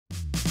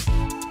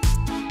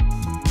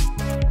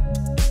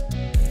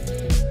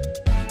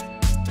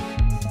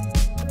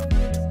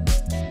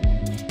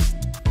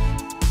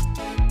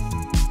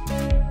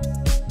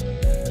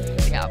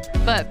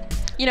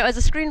you know, as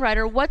a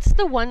screenwriter, what's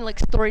the one like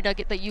story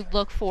nugget that you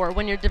look for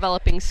when you're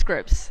developing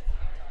scripts?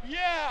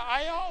 Yeah,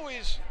 I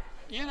always,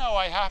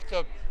 I have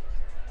to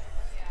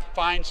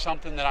find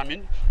something that I'm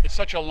in. It's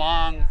such a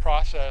long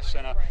process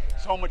and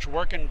so much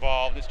work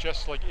involved. It's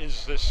just like,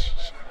 is this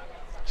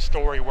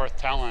story worth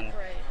telling? Right.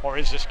 Or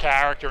is this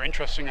character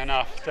interesting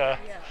enough to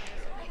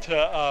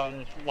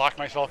lock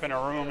myself in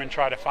a room and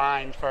try to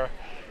find for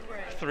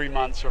 3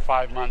 months or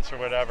 5 months or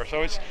whatever.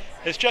 So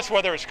it's just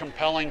whether it's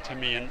compelling to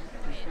me, and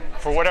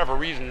for whatever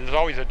reason, there's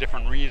always a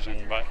different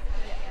reason, but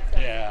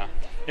yeah.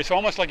 It's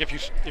almost like if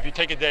you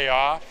take a day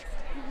off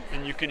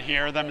and you can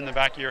hear them in the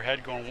back of your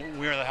head going,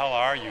 where the hell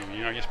are you?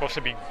 You're supposed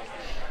to be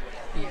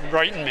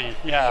writing me,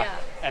 yeah.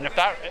 And if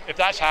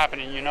that's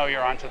happening,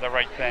 you're onto the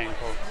right thing,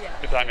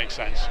 if that makes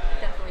sense.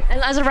 Definitely.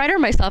 And as a writer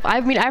myself,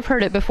 I've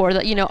heard it before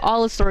that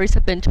all the stories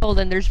have been told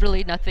and there's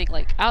really nothing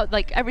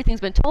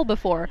everything's been told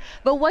before.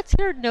 But what's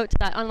your note to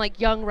that on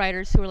young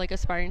writers who are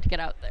aspiring to get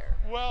out there?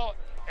 Well,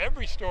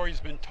 every story's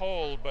been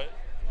told, but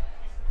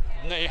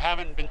they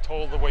haven't been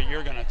told the way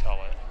you're going to tell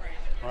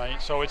it,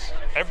 right? So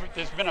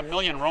there's been a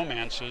million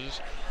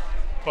romances,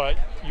 but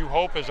you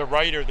hope as a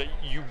writer that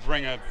you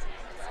bring an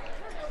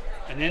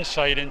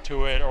insight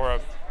into it, or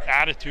an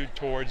attitude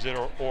towards it,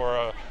 or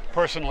a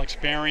personal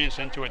experience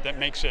into it that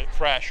makes it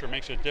fresh or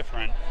makes it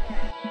different.